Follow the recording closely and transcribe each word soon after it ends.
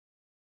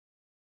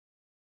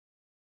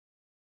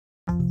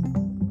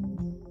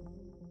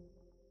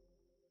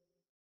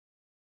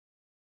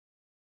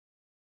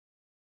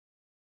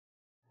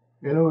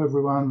Hello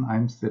everyone,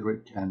 I'm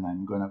Cedric and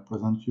I'm gonna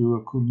present you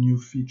a cool new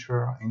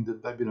feature in the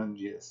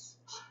Babylon.js.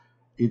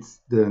 It's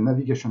the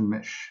navigation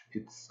mesh.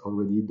 It's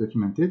already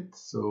documented,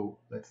 so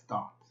let's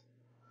start.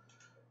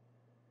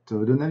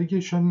 So the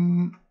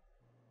navigation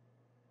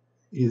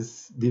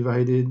is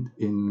divided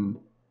in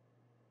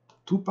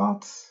two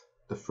parts.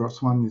 The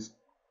first one is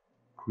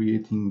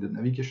creating the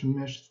navigation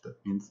mesh. That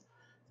means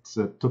it's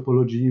a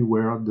topology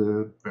where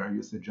the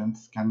various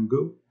agents can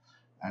go.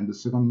 And the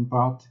second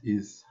part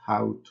is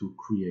how to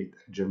create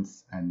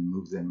agents and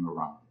move them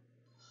around.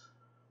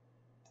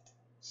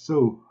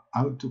 So,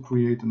 how to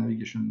create a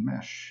navigation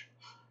mesh?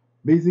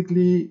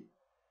 Basically,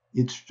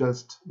 it's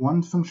just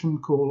one function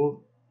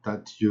call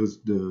that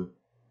uses the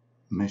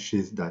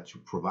meshes that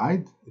you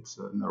provide. It's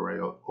an array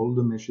of all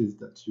the meshes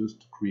that's used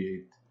to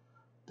create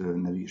the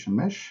navigation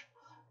mesh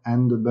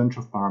and a bunch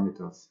of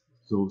parameters.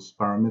 Those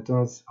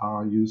parameters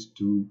are used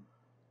to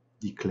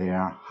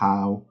declare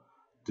how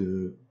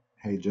the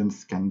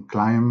agents can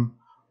climb,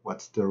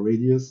 what's the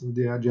radius of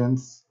the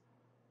agents,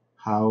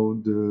 how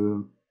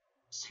the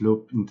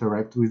slope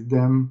interact with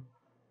them,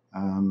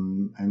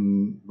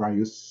 and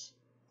various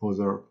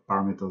other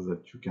parameters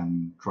that you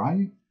can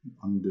try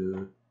on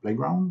the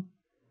playground.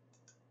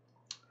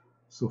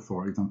 So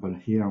for example,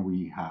 here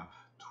we have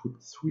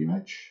three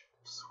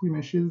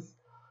meshes,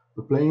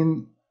 a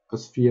plane, a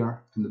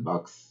sphere, and a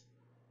box,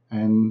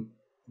 and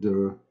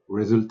the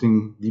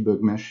resulting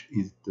debug mesh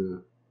is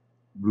the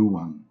blue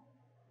one.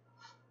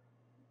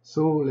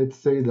 So let's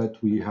say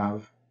that we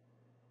have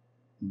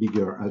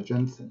bigger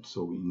agents, and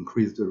so we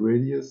increase the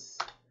radius,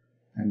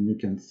 and you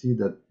can see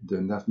that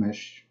the nav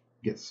mesh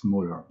gets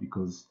smaller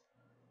because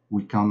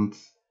we can't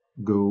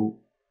go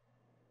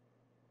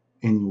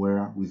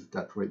anywhere with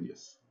that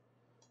radius.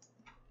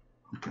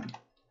 We can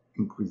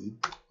increase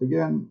it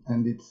again,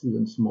 and it's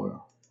even smaller.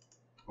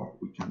 Or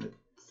we can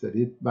set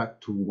it back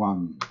to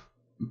 1.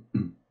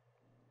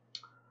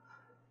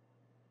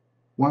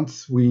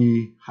 Once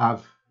we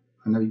have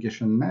a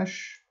navigation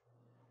mesh,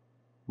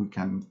 we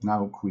can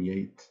now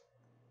create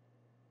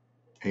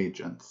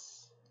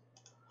agents.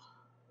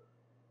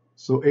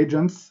 So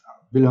agents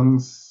belong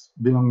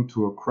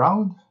to a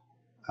crowd.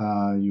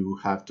 You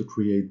have to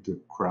create the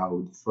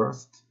crowd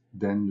first,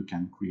 then you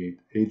can create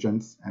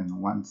agents,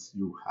 and once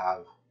you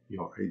have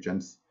your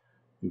agents,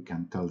 you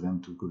can tell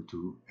them to go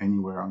to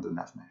anywhere on the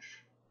nav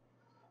mesh.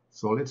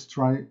 So let's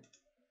try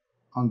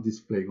on this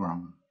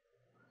playground.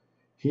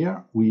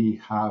 Here we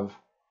have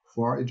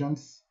 4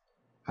 agents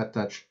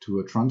attached to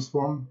a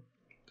transform,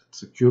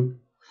 that's a cube,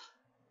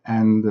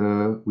 and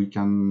we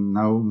can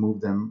now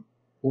move them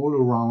all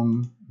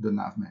around the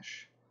nav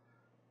mesh.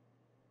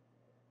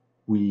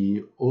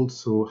 We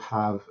also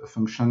have a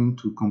function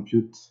to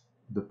compute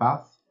the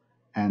path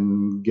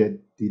and get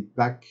it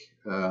back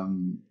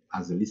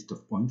as a list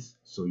of points,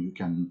 so you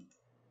can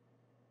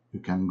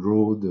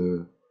draw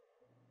the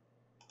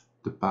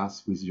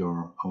path with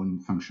your own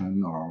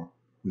function or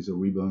with a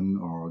ribbon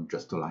or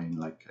just a line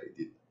like I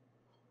did.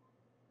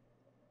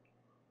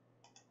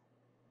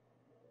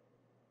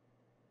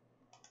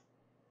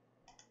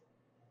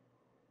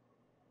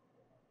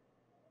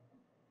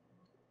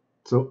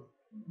 So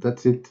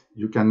that's it.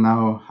 You can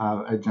now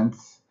have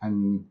agents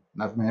and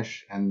nav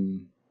mesh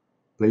and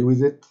play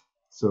with it.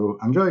 So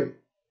enjoy!